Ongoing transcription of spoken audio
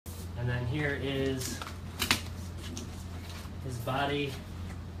here is his body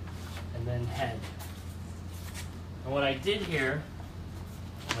and then head. And what I did here,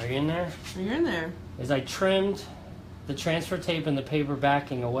 are you in there? You're in there. Is I trimmed the transfer tape and the paper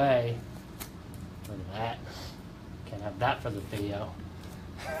backing away. Look at that. Can't have that for the video.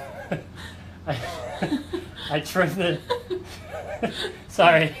 I trimmed the...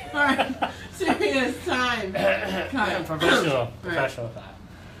 Sorry. All right. Serious time. Professional. Right. Professional.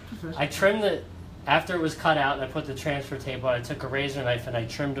 I trimmed it after it was cut out and I put the transfer tape on. I took a razor knife and I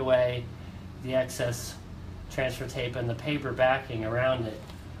trimmed away the excess transfer tape and the paper backing around it.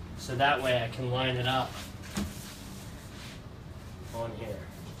 So that way I can line it up on here.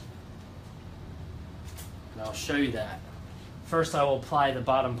 And I'll show you that. First I will apply the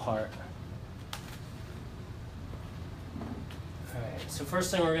bottom part. Alright, so first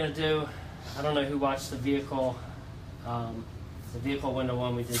thing we're going to do, I don't know who watched the vehicle window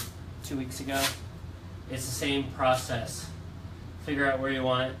one we did 2 weeks ago. It's the same process. Figure out where you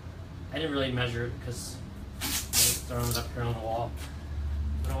want it. I didn't really measure it because I'm just throwing it up here on the wall.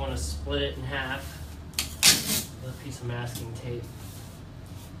 But I want to split it in half with a piece of masking tape.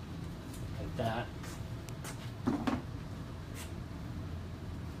 Like that.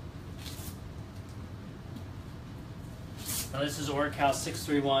 Now this is Oracal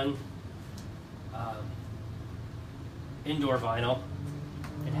 631 indoor vinyl.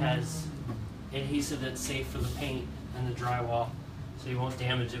 It has adhesive that's safe for the paint and the drywall, so you won't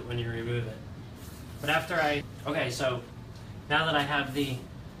damage it when you remove it. But so now that I have the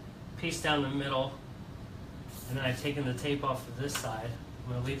piece down the middle, and then I've taken the tape off of this side,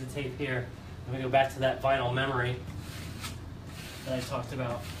 I'm going to leave the tape here. I'm going to go back to that vinyl memory that I talked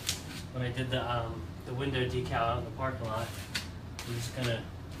about when I did the window decal out in the parking lot. I'm just going to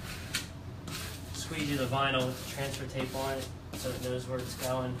squeegee the vinyl with the transfer tape on it so it knows where it's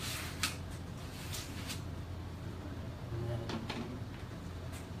going. And then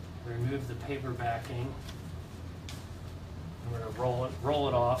remove the paper backing. I'm going to roll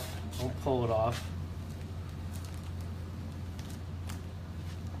it off. Don't pull it off.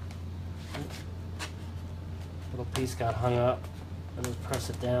 Little piece got hung up. I just press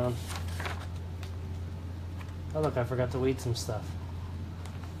it down. Oh look, I forgot to weed some stuff.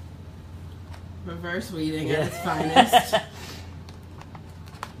 Reverse weeding at its finest. It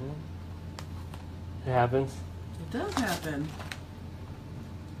happens. It does happen.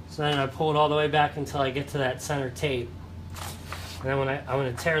 So then I pull it all the way back until I get to that center tape. And then I'm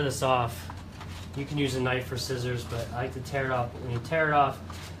going to tear this off. You can use a knife or scissors, but I like to tear it off. When you tear it off,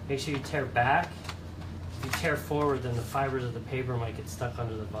 make sure you tear back. If you tear forward, then the fibers of the paper might get stuck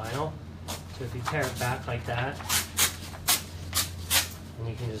under the vinyl. So if you tear it back like that, and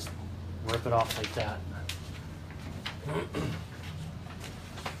you can just rip it off like that.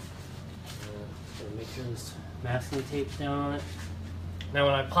 Make sure this masking tape's down on it. Now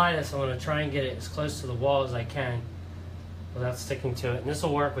when I apply this, I want to try and get it as close to the wall as I can without sticking to it. And this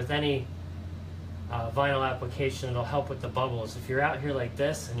will work with any vinyl application. It'll help with the bubbles. If you're out here like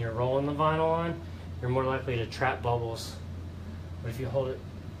this and you're rolling the vinyl on, you're more likely to trap bubbles. But if you hold it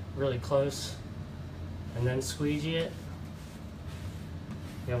really close and then squeegee it,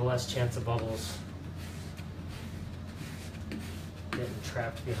 you have a less chance of bubbles getting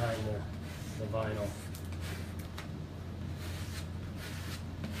trapped behind the vinyl.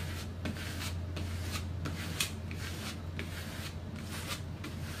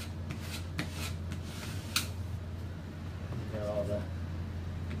 Got all the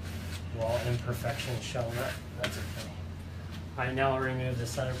wall imperfections showing up. That's okay. Alright, now I'll remove the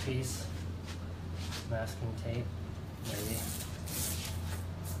centerpiece. Masking tape, maybe.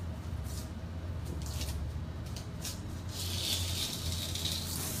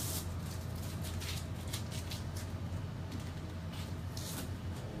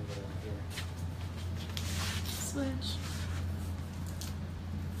 Switch.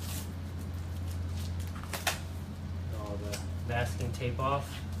 All the masking tape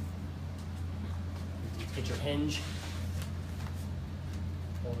off. Get your hinge.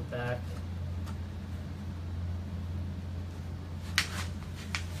 Hold it back.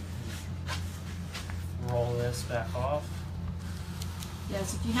 Roll this back off.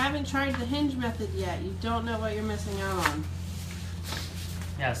 Yes, if you haven't tried the hinge method yet, you don't know what you're missing out on.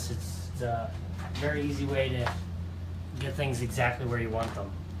 Yes, it's a very easy way to get things exactly where you want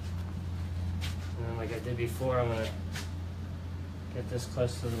them. And then like I did before, I'm going to get this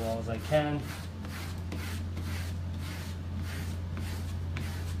close to the wall as I can.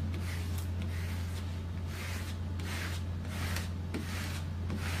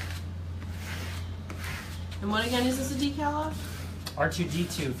 And what again is this a decal of?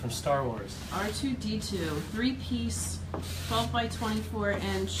 R2-D2 from Star Wars. R2-D2, 3-piece, 12 by 24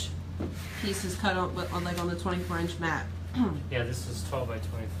 inch pieces cut on like on the 24 inch mat. Yeah, this is 12 by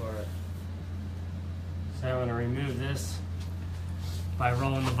 24. So I want to remove this by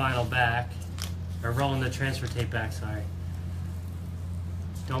rolling the vinyl back, or rolling the transfer tape back, sorry.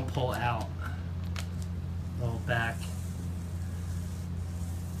 Don't pull out. Roll back.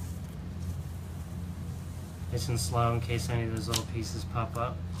 Nice and slow in case any of those little pieces pop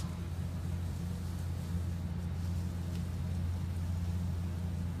up.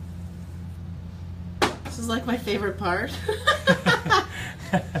 This is like my favorite part.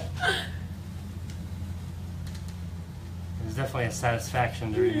 There's definitely a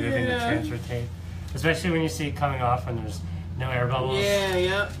satisfaction to removing the transfer tape, especially when you see it coming off and there's no air bubbles. Yeah,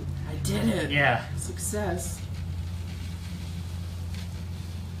 yep. I did it. Yeah. Success.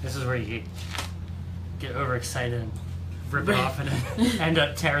 This is where you get overexcited and rip it off and end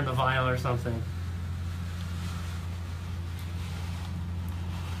up tearing the vinyl or something.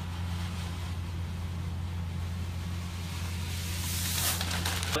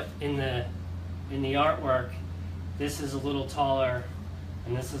 But in the artwork, this is a little taller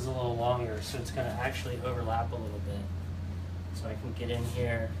and this is a little longer, so it's going to actually overlap a little bit. So I can get in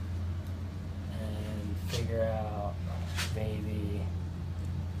here and figure out maybe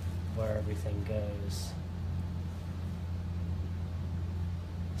where everything goes.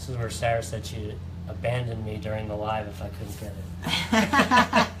 This is where Sarah said she'd abandon me during the live if I couldn't get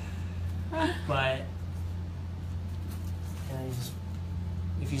it. But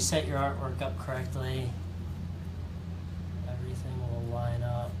if you set your artwork up correctly, everything will line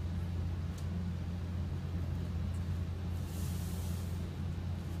up.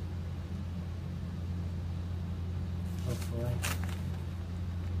 Hopefully.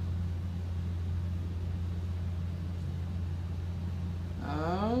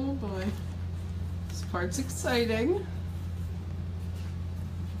 Oh boy. This part's exciting.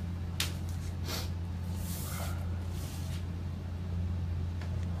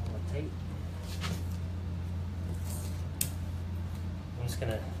 I'm just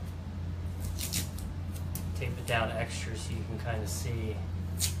gonna tape it down extra so you can kind of see.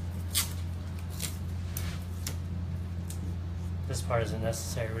 This part isn't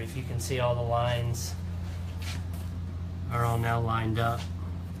necessary, but if you can see all the lines are all now lined up.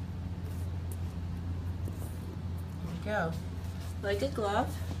 There we go. Like a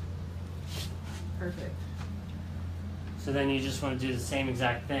glove. Perfect. So then you just want to do the same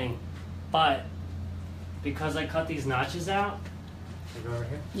exact thing, but because I cut these notches out, can I go over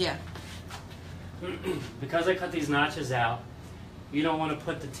here? Yeah. Because I cut these notches out, you don't want to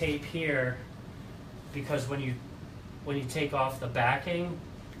put the tape here, because when you take off the backing,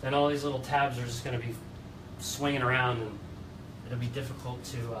 then all these little tabs are just going to be swinging around and it'll be difficult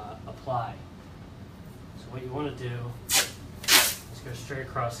to apply. So what you want to do is go straight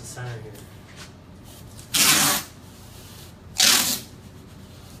across the center here.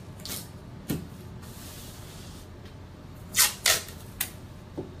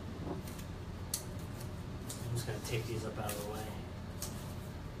 I'm just going to take these up out of the way.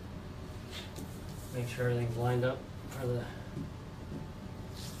 Make sure everything's lined up for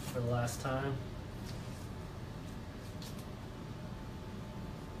the last time.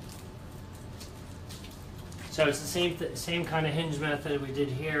 So it's the same kind of hinge method we did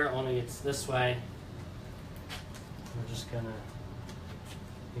here, only it's this way. We're just gonna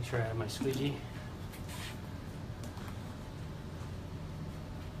make sure I have my squeegee.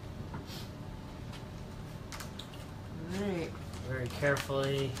 All right. Very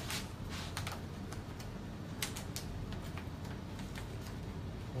carefully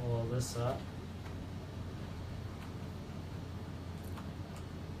pull this up.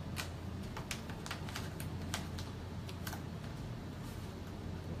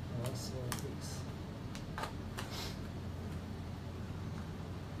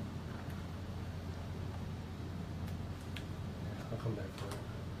 I'll come back for it.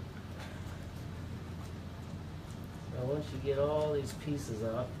 Now once you get all these pieces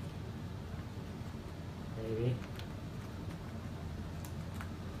up, maybe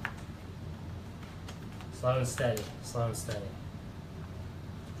slow and steady, slow and steady.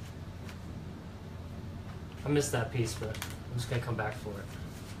 I missed that piece, but I'm just gonna come back for it.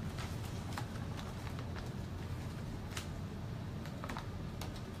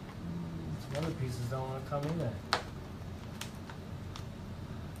 Some other pieces don't want to come in there.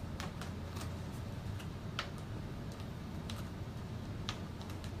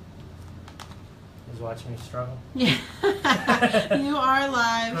 Who's watching me struggle? Yeah. You are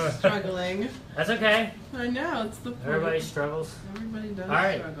live struggling. That's okay. I know, it's the point. Everybody struggles. Everybody does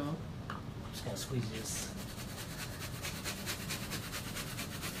right. struggle. I'm just gonna squeeze this.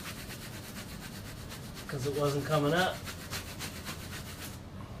 Because it wasn't coming up.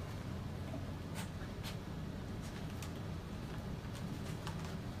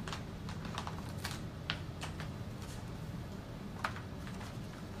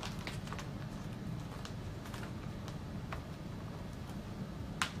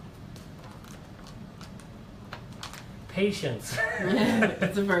 Patience.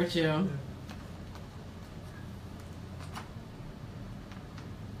 It's a virtue.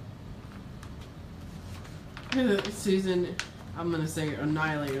 Susan, I'm gonna say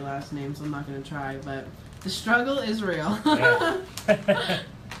annihilate your last name, so I'm not gonna try, but the struggle is real. Yeah.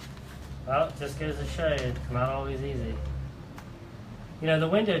 Well, just goes to show you, it's not always easy. You know, the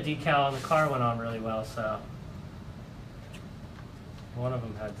window decal on the car went on really well, so one of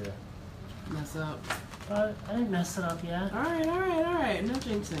them had to Mess up. But I didn't mess it up yet. Alright. No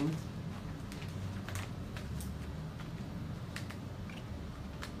jinxing.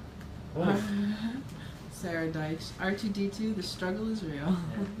 Sarah Deitch. R2D2, the struggle is real.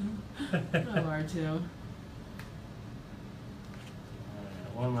 Yeah. Oh, R2.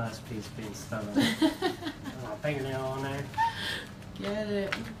 One last piece being stubborn. Oh, fingernail on there. Get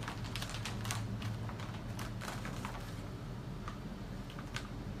it.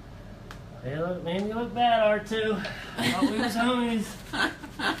 Hey, look, made me look bad, R2. Thought we was homies.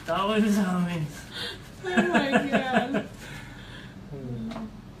 Thought we was homies. Oh my god.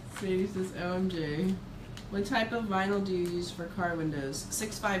 Sadie says, OMG. What type of vinyl do you use for car windows?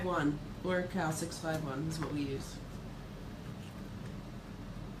 651. Oracal 651 is what we use.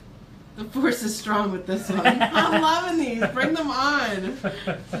 The force is strong with this one. I'm loving these. Bring them on.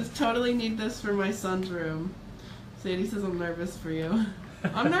 Just totally need this for my son's room. Sadie says, I'm nervous for you.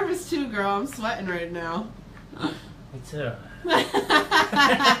 I'm nervous too, girl. I'm sweating right now. Me too.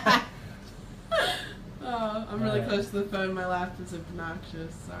 Oh, I'm really close to the phone. My laugh is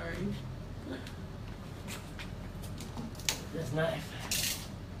obnoxious. Sorry. This knife.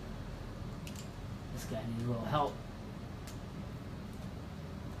 This guy needs a little help.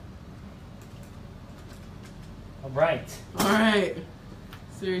 Alright. Alright.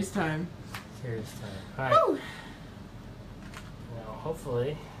 Serious time. Serious time. Alright. Woo! Now,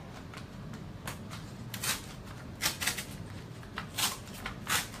 hopefully.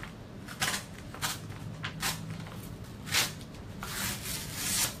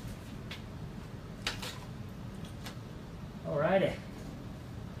 Alrighty.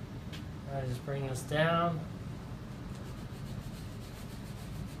 Alright, just bring this down.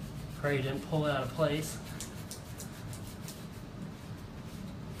 Pray you didn't pull it out of place.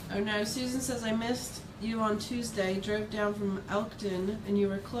 Oh no, Susan says I missed you on Tuesday. Drove down from Elkton and you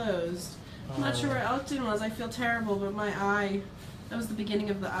were closed. I'm not sure where Elkton was. I feel terrible, but my eye, that was the beginning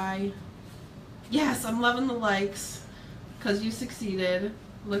of the eye. Yes, I'm loving the likes because you succeeded.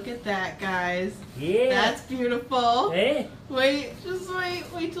 Look at that, guys. Yeah. That's beautiful. Hey. Wait, just wait.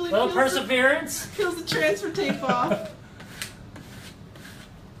 Wait till it Little perseverance. peels the transfer tape off.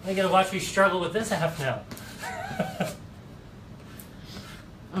 I gotta watch me struggle with this app now.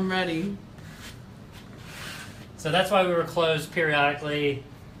 I'm ready. So that's why we were closed periodically.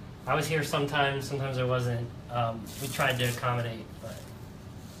 I was here sometimes I wasn't. We tried to accommodate, but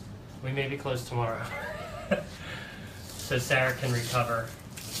we may be closed tomorrow. So Sarah can recover.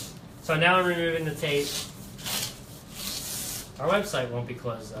 So now I'm removing the tape. Our website won't be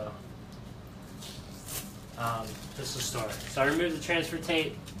closed though. Just to start. So I removed the transfer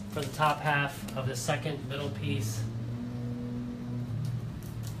tape for the top half of the second middle piece.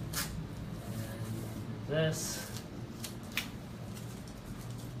 This.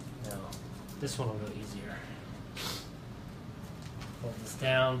 No, this one will go easier. Hold this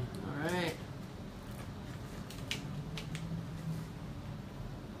down. All right.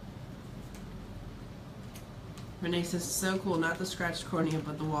 Renee says, so cool. Not the scratched cornea,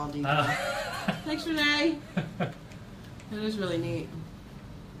 but the wall decal. Thanks, Renee. It is really neat.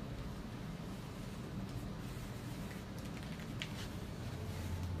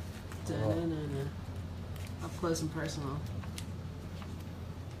 Da-na-na-na. Up close and personal.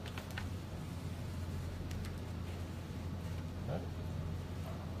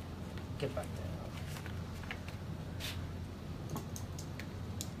 Get back down.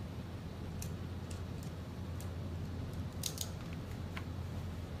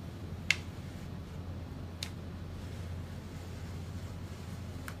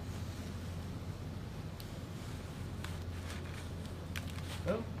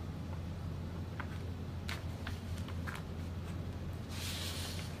 Oh.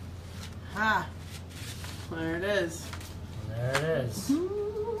 Ah, there it is. And There it is.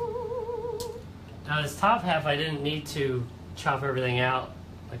 Now this top half I didn't need to chop everything out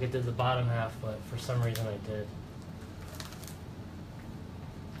like I did the bottom half, but for some reason I did.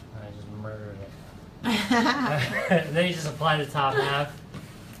 I just murdered it. And then you just apply the top half.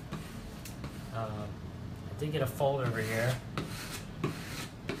 I did get a fold over here in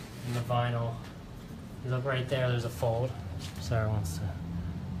the vinyl. You look right there, there's a fold. Sarah wants to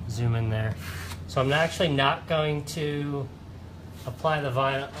zoom in there. So I'm actually not going to apply the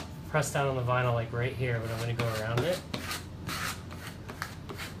vinyl, press down on the vinyl like right here, but I'm going to go around it.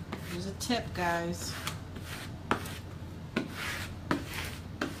 There's a tip, guys.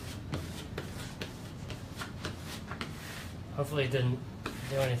 Hopefully it didn't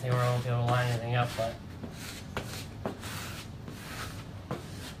do anything where I won't be able to line anything up, but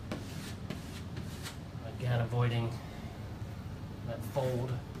again, avoiding that fold,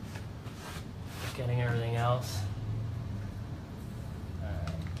 getting everything else.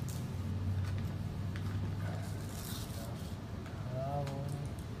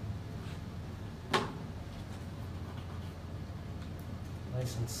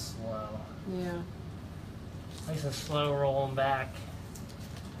 Nice and slow. Yeah. Nice and slow rolling back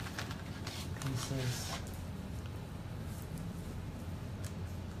pieces.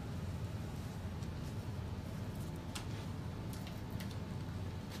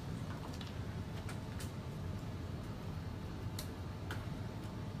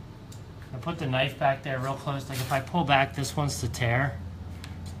 I put the knife back there real close. Like if I pull back, this wants to tear.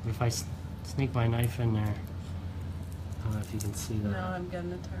 But if I sneak my knife in there, I don't know if you can see that. No, I'm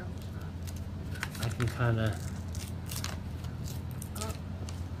getting a terrible shot. I can kind of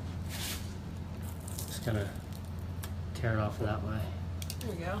just gonna tear it off that way.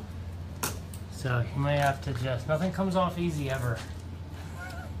 There we go. So you might have to just, nothing comes off easy ever.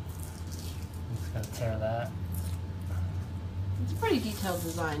 I'm just gonna tear that. It's a pretty detailed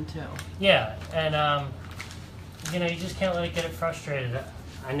design too. Yeah, and you know, you just can't let it get it frustrated.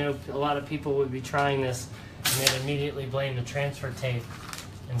 I know a lot of people would be trying this and they'd immediately blame the transfer tape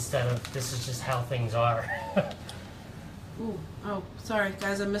instead of this is just how things are. Ooh. Oh, sorry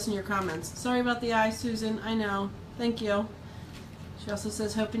guys, I'm missing your comments. Sorry about the eye, Susan. I know. Thank you. She also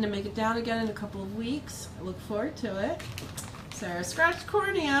says hoping to make it down again in a couple of weeks. I look forward to it. Sarah, scratched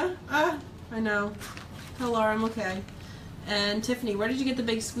cornea. I know. Tell Laura I'm okay. And Tiffany, where did you get the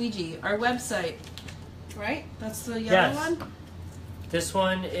big squeegee? Our website, right? That's the yellow one? This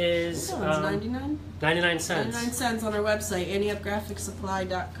one is This one's 99? 99 cents. 99 cents on our website,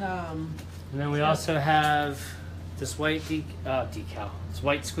 annieupgraphicsupply.com. And then we also have this white decal. It's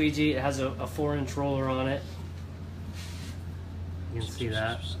white squeegee. It has a 4-inch roller on it. You can see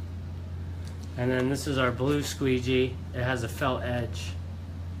that. And then this is our blue squeegee. It has a felt edge.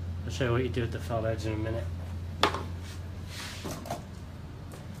 I'll show you what you do with the felt edge in a minute.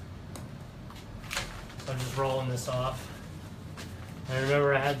 So I'm just rolling this off. And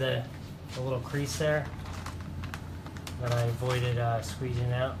remember I had the little crease there that I avoided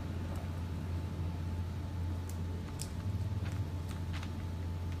squeezing out.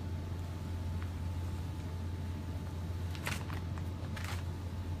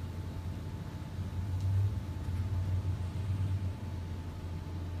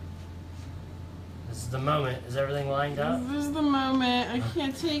 This is the moment. Is everything lined up? This is the moment. I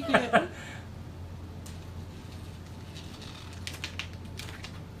can't take it.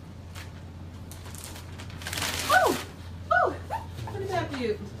 Woo! Woo! Look at that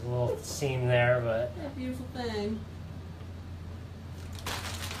beaut. A little seam there, but That beautiful thing.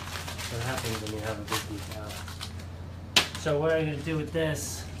 what happens when you have a big decal. So what I'm going to do with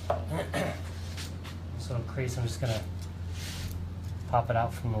this, this little crease, I'm just going to pop it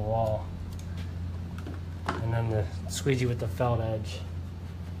out from the wall. And then the squeegee with the felt edge.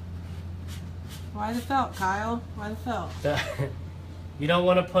 Why the felt, Kyle? Why the felt? You don't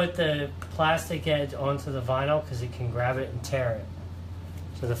want to put the plastic edge onto the vinyl because it can grab it and tear it.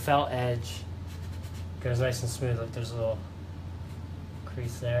 So the felt edge goes nice and smooth. Like there's a little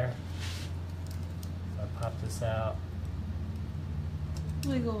crease there. So I pop this out.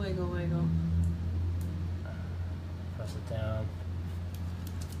 Wiggle, wiggle, wiggle. Press it down.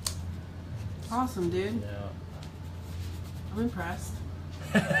 Awesome, dude. Yeah. I'm impressed.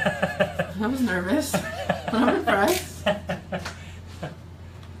 I was nervous, but I'm impressed.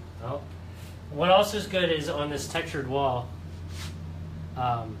 Well, what else is good is on this textured wall,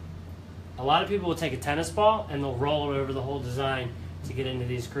 a lot of people will take a tennis ball and they'll roll it over the whole design to get into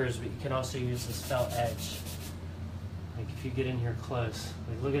these grooves, but you can also use this felt edge. Like if you get in here close,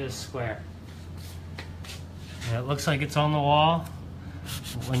 like look at this square. And it looks like it's on the wall,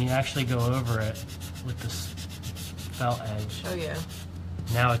 but when you actually go over it with this felt edge. Oh yeah.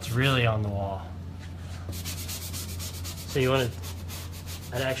 Now it's really on the wall. So you want to,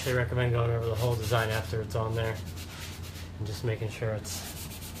 I'd actually recommend going over the whole design after it's on there and just making sure it's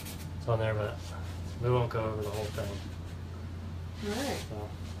on there, but we won't go over the whole thing. Alright.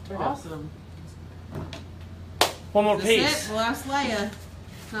 So, Awesome. one more That's piece. it, the last layer.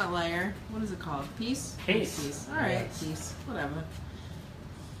 Not layer. What is it called? Piece? Piece. Piece. Alright, Yes. piece. Whatever.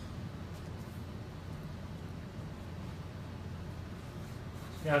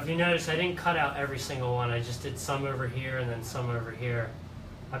 Now if you notice, I didn't cut out every single one. I just did some over here and then some over here.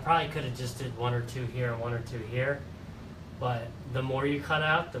 I probably could have just did 1 or 2 here and 1 or 2 here. But the more you cut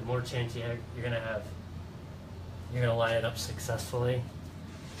out, the more chance you're going to have. You're going to line it up successfully.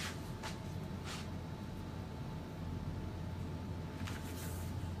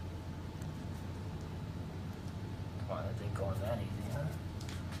 Come on, that didn't go on that easy, huh?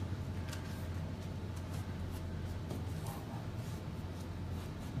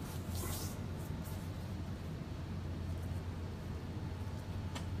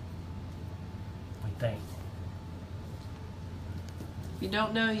 I think. If you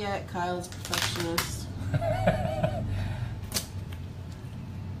don't know yet, Kyle is a perfectionist.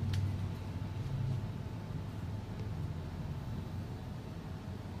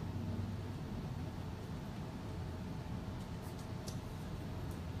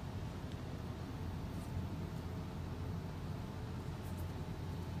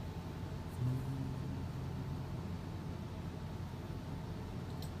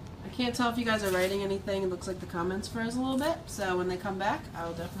 I can't tell if you guys are writing anything. It looks like the comments froze a little bit, so when they come back,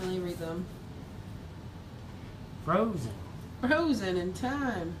 I'll definitely read them. Frozen. Frozen in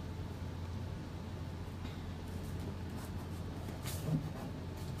time.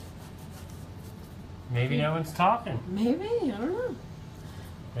 Maybe no one's talking. Maybe, I don't know.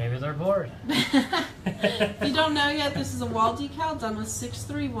 Maybe they're bored. If you don't know yet, this is a wall decal done with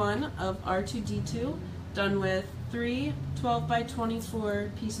 631 of R2D2, done with 3 12 by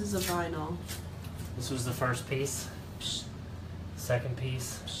 24 pieces of vinyl. This was the first piece, second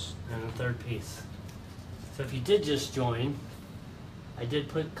piece, and the third piece. So if you did just join, I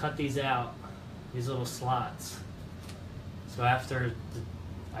did cut these out, these little slots. So after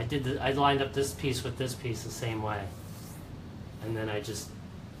I lined up this piece with this piece the same way, and then I just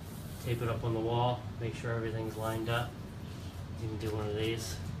tape it up on the wall, make sure everything's lined up. You can do one of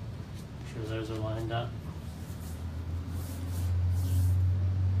these, make sure those are lined up.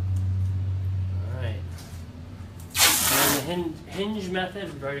 Alright. And the hinge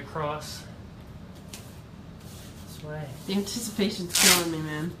method right across this way. The anticipation's killing me,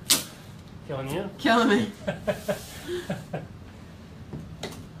 man. Killing you? Killing me.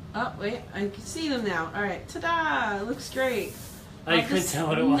 Oh, wait, I can see them now. Alright, ta-da! Looks great. I couldn't tell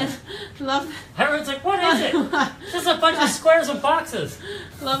what it was. Love. Everyone's like, what is it? It's just a bunch of squares and boxes.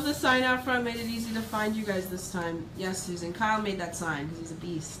 Love the sign out front. Made it easy to find you guys this time. Yes, Susan. Kyle made that sign because he's a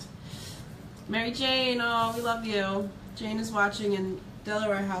beast. Mary Jane, oh, we love you. Jane is watching, and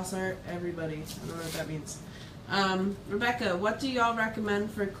Delaware House Art, everybody. I don't know what that means. Rebecca, what do y'all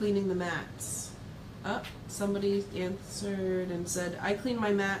recommend for cleaning the mats? Oh, somebody answered and said, I clean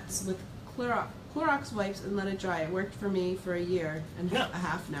my mats with Clorox wipes and let it dry. It worked for me for a year and a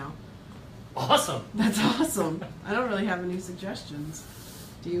half now. Awesome. That's awesome. I don't really have any suggestions.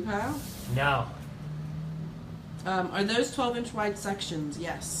 Do you, Kyle? No. Are those 12-inch wide sections?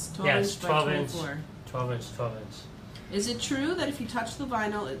 Yes. 12 Yes, inch by 12 inch. 24. 12 inch, 12 inch. Is it true that if you touch the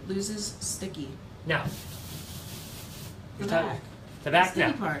vinyl, it loses sticky? No. The back. The back, The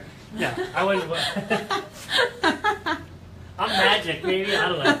sticky no. part. No, I wouldn't. I'm magic, maybe. I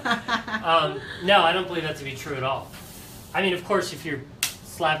don't know. No, I don't believe that to be true at all. I mean, of course, if you're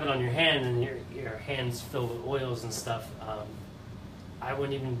slapping on your hand and your hand's filled with oils and stuff, I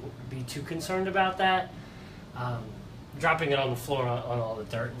wouldn't even be too concerned about that. Dropping it on the floor on all the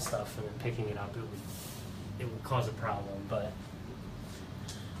dirt and stuff and then picking it up, it would cause a problem. But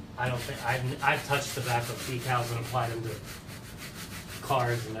I don't think I've touched the back of decals and applied them to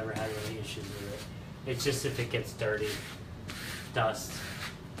cars and never had any issues with it. It's just if it gets dirty, dust,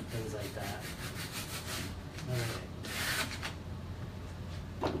 things like that.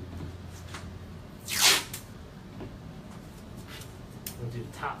 Alright. We'll do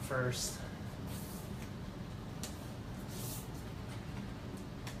the top first.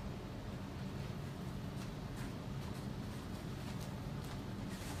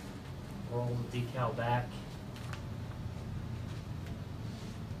 Roll the decal back.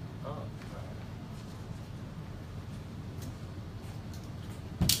 Oh.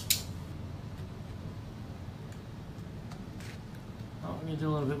 Oh, let me do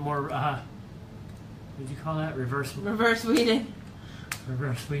a little bit more What did you call that? Reverse weeding.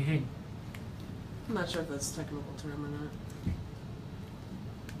 Reverse weeding. I'm not sure if that's a technical term or not.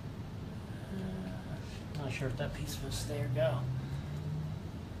 Not sure if that piece will stay or go.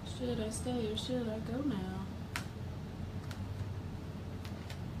 Should I stay or should I go now?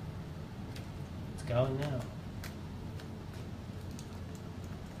 It's going now.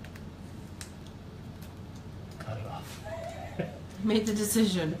 Cut it off. Made the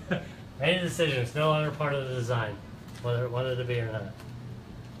decision. Made a decision. It's no longer part of the design, whether it wanted to be or not.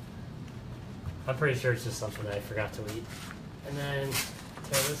 I'm pretty sure it's just something I forgot to eat. And then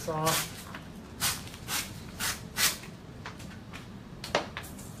tear this off.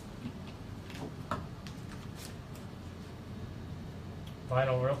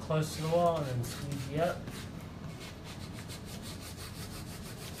 Vinyl real close to the wall and then squeegee up.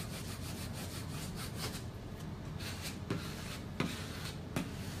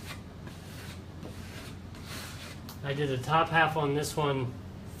 I did the top half on this one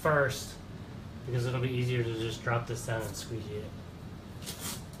first because it'll be easier to just drop this down and squeegee it.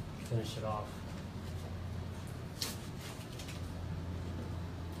 Finish it off.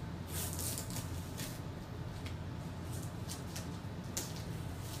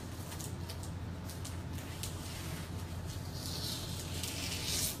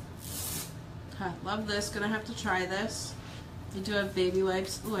 Love this. Gonna have to try this. You do have baby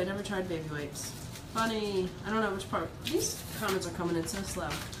wipes. Oh, I never tried baby wipes. Funny. I don't know which part. These comments are coming in so slow.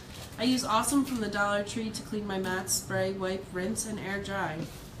 I use Awesome from the Dollar Tree to clean my mats, spray, wipe, rinse, and air dry.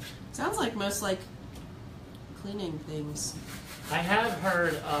 Sounds like most like cleaning things. I have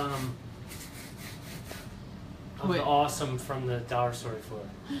heard of the Awesome from the dollar store before.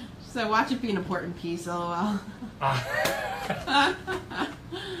 So watch it be an important piece, lol.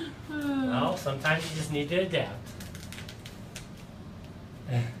 Well, sometimes you just need to adapt.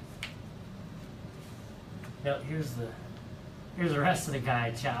 Now here's the rest of the guy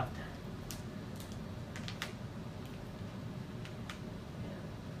I chopped.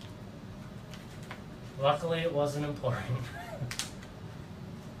 Luckily, it wasn't important.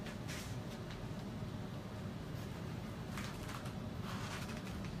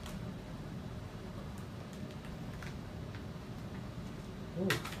 Ooh.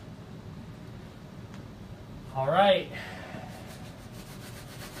 All right.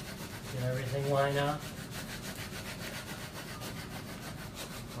 Get everything lined up.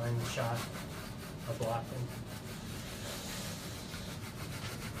 Line the shot of blocking.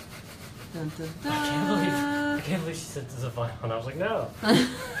 Dun, dun, dun. I can't believe she said this is a vinyl, and I was like, no.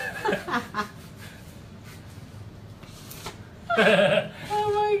 Oh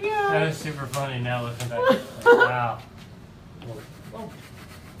my god. That was super funny now looking back. Like, wow. Well,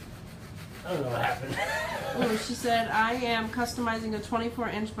 I don't know what happened. Oh, she said, I am customizing a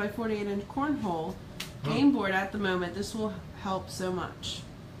 24-inch by 48-inch cornhole game board at the moment. This will help so much.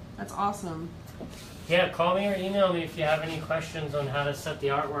 That's awesome. Yeah, call me or email me if you have any questions on how to set the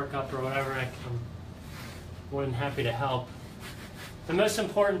artwork up or whatever. I'm more than happy to help. The most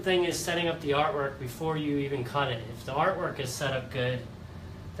important thing is setting up the artwork before you even cut it. If the artwork is set up good,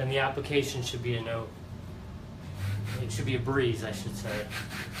 then the application should be a no. It should be a breeze, I should say.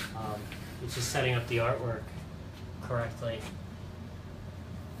 It's just setting up the artwork correctly.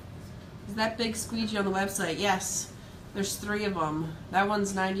 Is that big squeegee on the website? Yes. There's 3 of them. That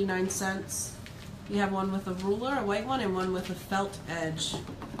one's 99 cents. You have one with a ruler, a white one, and one with a felt edge.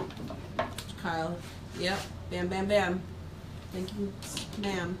 Kyle. Yep. Bam, bam, bam. Thank you,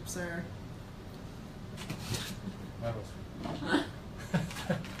 ma'am, sir.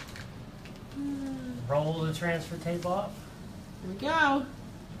 Roll the transfer tape off. Here we go.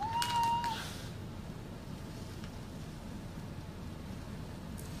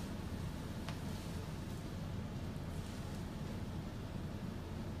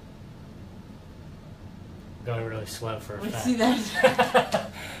 Going really slow for a Let's fact. see that.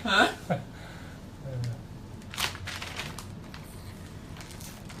 Huh?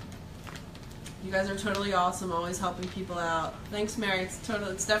 You guys are totally awesome, always helping people out. Thanks, Mary. It's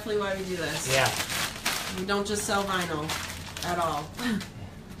definitely why we do this. Yeah. We don't just sell vinyl at all.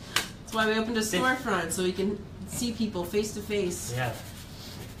 That's why we opened a storefront, so we can see people face to face. Yeah.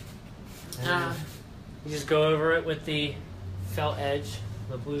 You just go over it with the felt edge,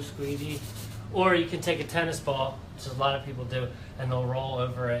 the blue squeegee, or you can take a tennis ball, which a lot of people do, and they'll roll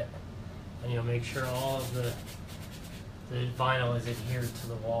over it, and you'll make sure all of the vinyl is adhered to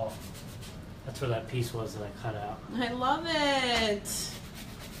the wall. That's where that piece was that I cut out. I love it.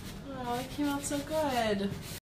 Oh, it came out so good.